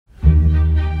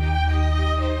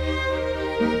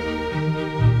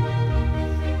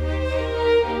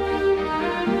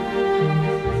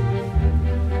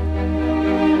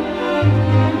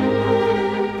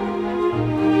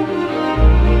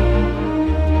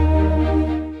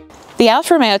The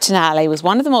Alfa Romeo Tonale was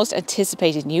one of the most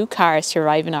anticipated new cars to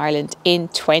arrive in Ireland in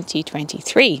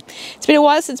 2023. It's been a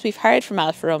while since we've heard from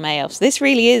Alfa Romeo, so this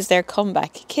really is their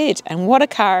comeback kid, and what a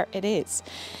car it is.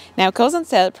 Now it goes on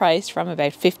sale priced from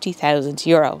about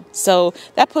 €50,000, so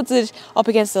that puts it up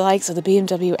against the likes of the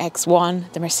BMW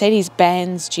X1, the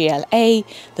Mercedes-Benz GLA,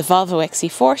 the Volvo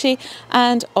XC40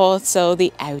 and also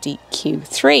the Audi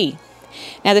Q3.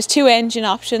 Now there's two engine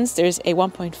options. There's a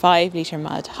 1.5 litre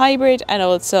mild hybrid and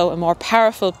also a more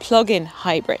powerful plug-in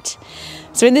hybrid.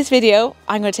 So in this video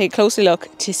I'm going to take a closer look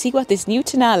to see what this new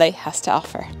Tonale has to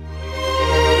offer.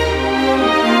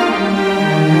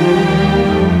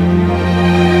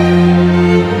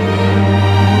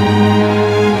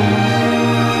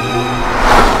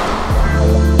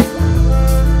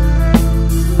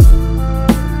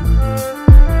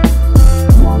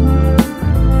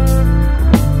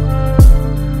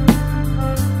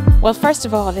 Well, first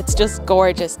of all, it's just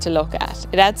gorgeous to look at.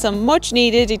 It adds some much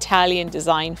needed Italian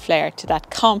design flair to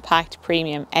that compact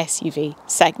premium SUV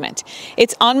segment.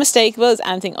 It's unmistakable as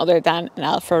anything other than an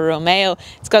Alfa Romeo.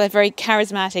 It's got a very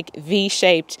charismatic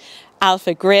V-shaped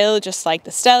Alfa grille, just like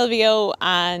the Stelvio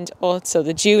and also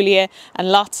the Giulia,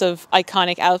 and lots of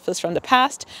iconic Alfas from the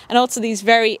past, and also these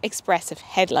very expressive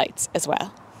headlights as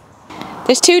well.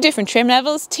 There's two different trim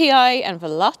levels, TI and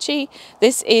Veloce.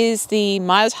 This is the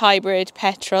mild hybrid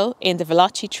petrol in the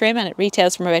Veloce trim, and it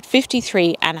retails from about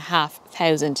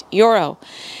 €53,500.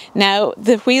 Now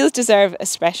the wheels deserve a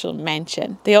special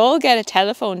mention. They all get a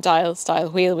telephone dial style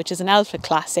wheel, which is an Alfa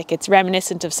classic. It's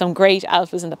reminiscent of some great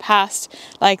Alfas in the past,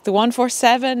 like the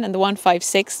 147 and the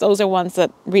 156. Those are ones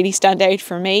that really stand out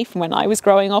for me from when I was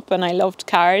growing up and I loved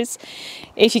cars.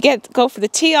 If you go for the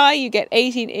TI, you get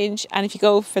 18-inch, and if you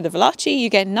go for the Veloce, you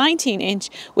get 19-inch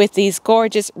with these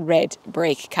gorgeous red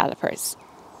brake calipers.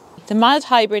 The mild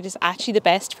hybrid is actually the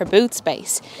best for boot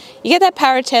space. You get that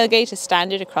power tailgate as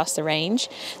standard across the range.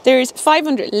 There's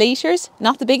 500 litres,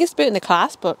 not the biggest boot in the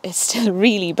class, but it's still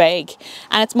really big.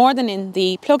 And it's more than in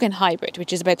the plug-in hybrid,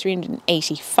 which is about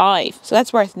 385. So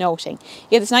that's worth noting.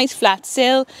 You get this nice flat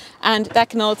sill, and that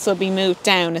can also be moved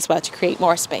down as well to create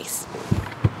more space.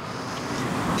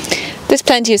 There's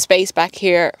plenty of space back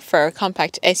here for a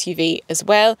compact SUV as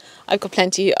well. I've got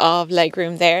plenty of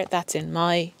legroom there. That's in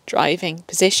my driving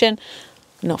position.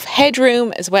 Enough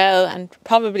headroom as well, and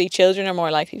probably children are more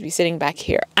likely to be sitting back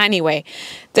here anyway.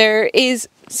 There is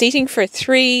seating for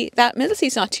three. That middle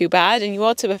seat's not too bad, and you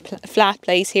also have a flat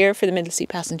place here for the middle seat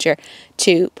passenger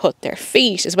to put their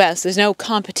feet as well, so there's no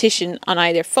competition on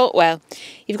either footwell.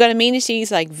 You've got amenities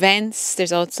like vents.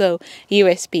 There's also a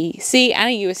USB-C and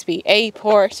a USB-A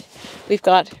port. We've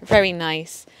got very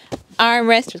nice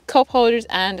armrest with cup holders,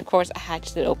 and of course a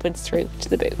hatch that opens through to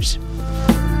the boot.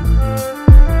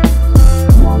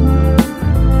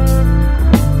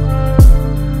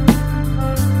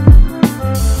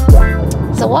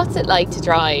 So what's it like to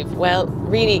drive? Well,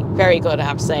 really very good, I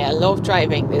have to say. I love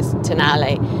driving this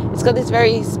Tonale. It's got this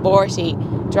very sporty,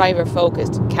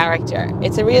 driver-focused character.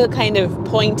 It's a real kind of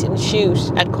point and shoot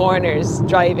at corners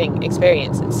driving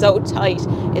experience. It's so tight,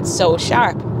 it's so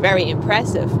sharp, very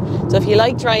impressive. So if you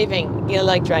like driving, you'll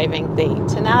like driving the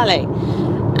Tonale.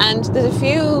 And there's a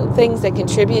few things that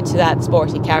contribute to that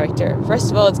sporty character.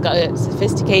 First of all, it's got a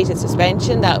sophisticated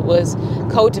suspension that was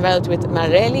co-developed with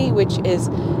Marelli, which is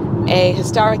a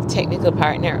historic technical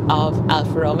partner of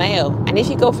Alfa Romeo. And if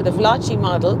you go for the Veloce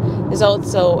model, there's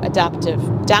also adaptive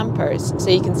dampers,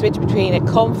 so you can switch between a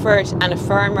comfort and a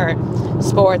firmer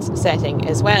sports setting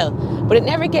as well. But it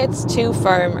never gets too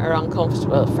firm or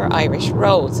uncomfortable for Irish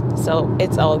roads, so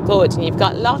it's all good. And you've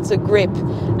got lots of grip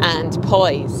and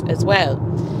poise as well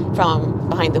from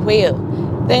behind the wheel.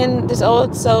 Then there's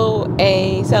also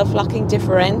a self-locking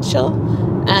differential,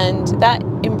 and that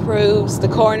improves the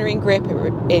cornering grip,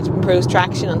 it improves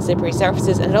traction on slippery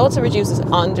surfaces, and it also reduces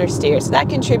understeer. So that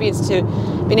contributes to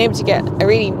being able to get a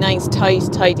really nice,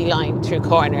 tidy line through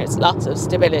corners, lots of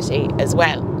stability as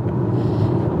well.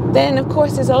 Then of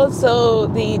course there's also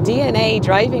the DNA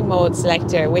driving mode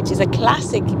selector, which is a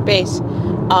classic bit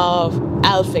of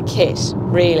Alfa kit,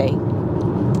 really.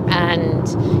 And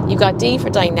you've got D for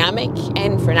dynamic,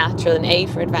 N for natural, and A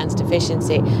for advanced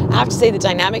efficiency. I have to say the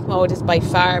dynamic mode is by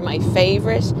far my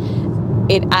favourite.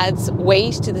 It adds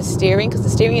weight to the steering because the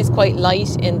steering is quite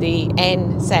light in the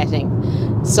N setting.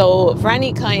 So for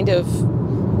any kind of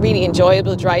really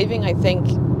enjoyable driving, I think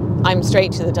I'm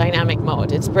straight to the dynamic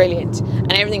mode. It's brilliant,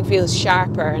 and everything feels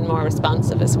sharper and more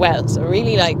responsive as well. So I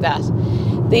really like that.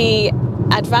 The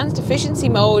advanced efficiency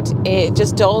mode, it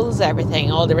just dulls everything,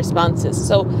 all the responses.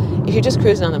 So if you're just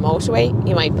cruising on the motorway,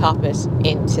 you might pop it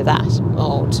into that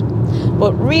mode.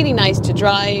 But really nice to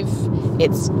drive.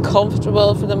 It's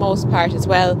comfortable for the most part as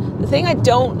well. The thing I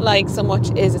don't like so much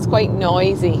is it's quite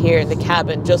noisy here in the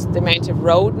cabin, just the amount of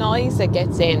road noise that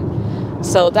gets in.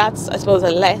 So that's, I suppose, a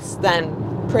less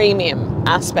than premium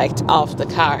aspect of the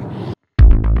car.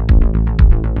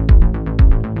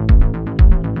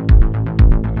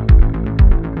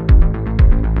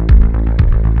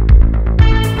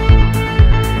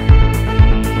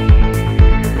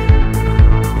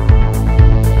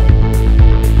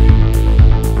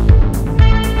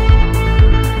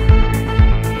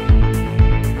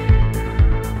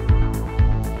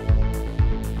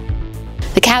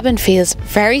 The cabin feels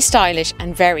very stylish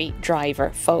and very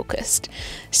driver focused.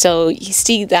 So you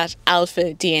see that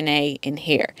Alfa DNA in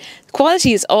here. The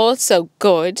quality is also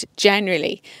good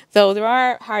generally, though there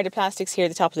are harder plastics here at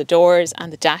the top of the doors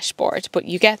and the dashboard, but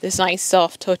you get this nice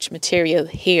soft touch material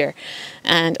here.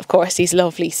 And of course these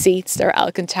lovely seats, they're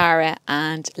Alcantara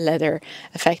and leather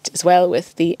effect as well,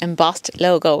 with the embossed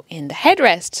logo in the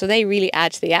headrest, so they really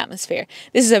add to the atmosphere.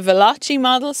 This is a Veloce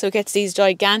model, so it gets these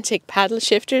gigantic paddle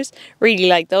shifters, really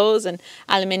like those, and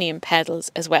aluminium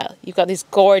pedals as well. You've got this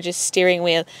gorgeous steering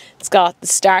wheel. It's got the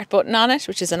start button on it,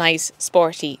 which is a nice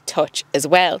sporty touch as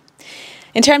well.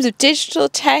 In terms of digital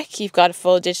tech, you've got a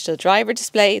full digital driver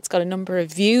display. It's got a number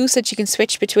of views that you can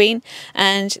switch between,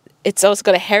 and it's also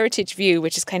got a heritage view,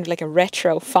 which is kind of like a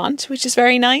retro font, which is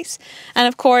very nice. And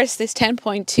of course, this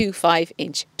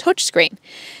 10.25-inch touchscreen.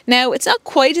 Now, it's not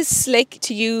quite as slick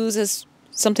to use as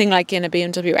something like in a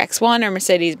BMW X1 or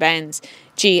Mercedes-Benz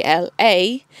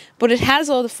GLA, but it has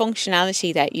all the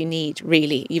functionality that you need,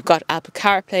 really. You've got Apple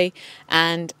CarPlay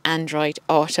and Android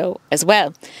Auto as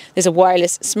well. There's a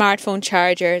wireless smartphone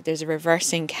charger, there's a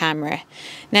reversing camera.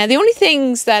 Now, the only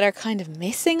things that are kind of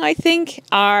missing, I think,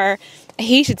 are a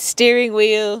heated steering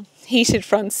wheel, heated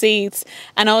front seats,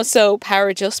 and also power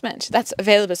adjustment. That's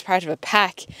available as part of a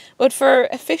pack. But for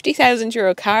a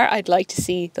 €50,000 car, I'd like to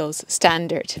see those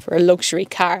standard for a luxury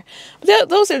car. But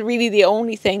those are really the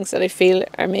only things that I feel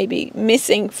are maybe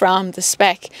missing from the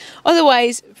spec.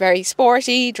 Otherwise, very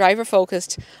sporty, driver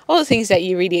focused, all the things that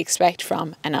you really expect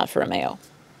from an Alfa Romeo.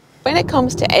 When it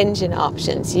comes to engine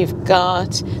options, you've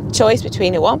got choice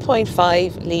between a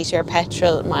 1.5 litre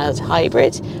petrol mild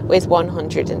hybrid with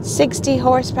 160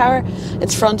 horsepower.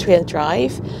 It's front wheel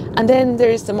drive. And then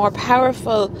there's the more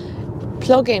powerful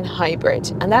plug-in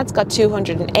hybrid, and that's got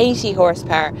 280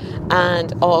 horsepower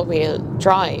and all-wheel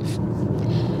drive.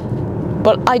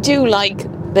 But I do like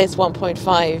this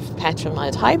 1.5 petrol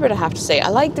mild hybrid, I have to say. I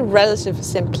like the relative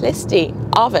simplicity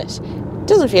of it. It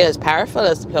doesn't feel as powerful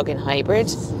as the plug-in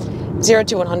hybrid. 0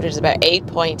 to 100 is about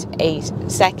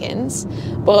 8.8 seconds,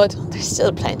 but there's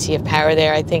still plenty of power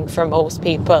there, I think, for most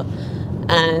people.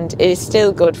 And it is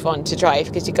still good fun to drive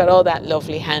because you've got all that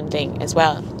lovely handling as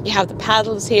well. You have the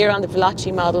paddles here on the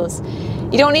Veloce models.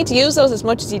 You don't need to use those as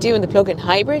much as you do in the plug-in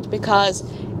hybrid because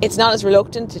it's not as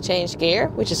reluctant to change gear,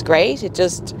 which is great. It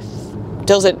just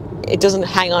it doesn't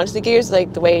hang on to the gears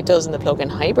like the way it does in the plug-in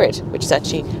hybrid, which is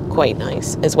actually quite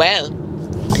nice as well.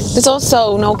 There's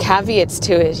also no caveats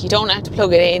to it. You don't have to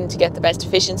plug it in to get the best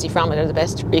efficiency from it or the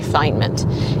best refinement.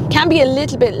 It can be a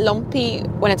little bit lumpy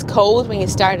when it's cold when you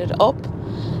start it up,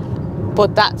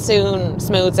 but that soon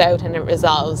smooths out and it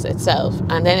resolves itself,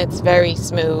 and then it's very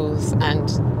smooth and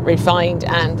refined,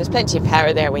 and there's plenty of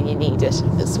power there when you need it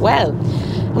as well.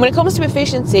 And when it comes to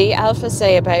efficiency, Alfa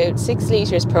say about 6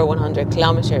 litres per 100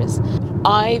 kilometres.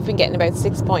 I've been getting about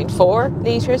 6.4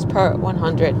 litres per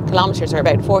 100 kilometres, or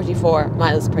about 44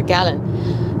 miles per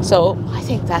gallon. So I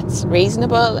think that's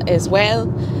reasonable as well.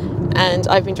 And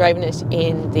I've been driving it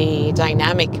in the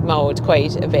dynamic mode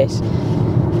quite a bit.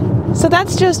 So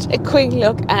that's just a quick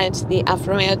look at the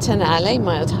Alfa Romeo Tonale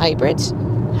mild hybrid.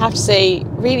 I have to say,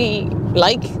 really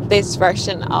like this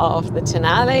version of the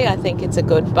Tonale. I think it's a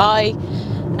good buy.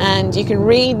 And you can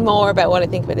read more about what I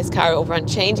think about this car over on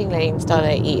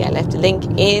changinglanes.ie. I left a link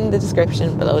in the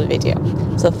description below the video.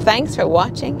 So thanks for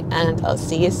watching, and I'll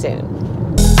see you soon.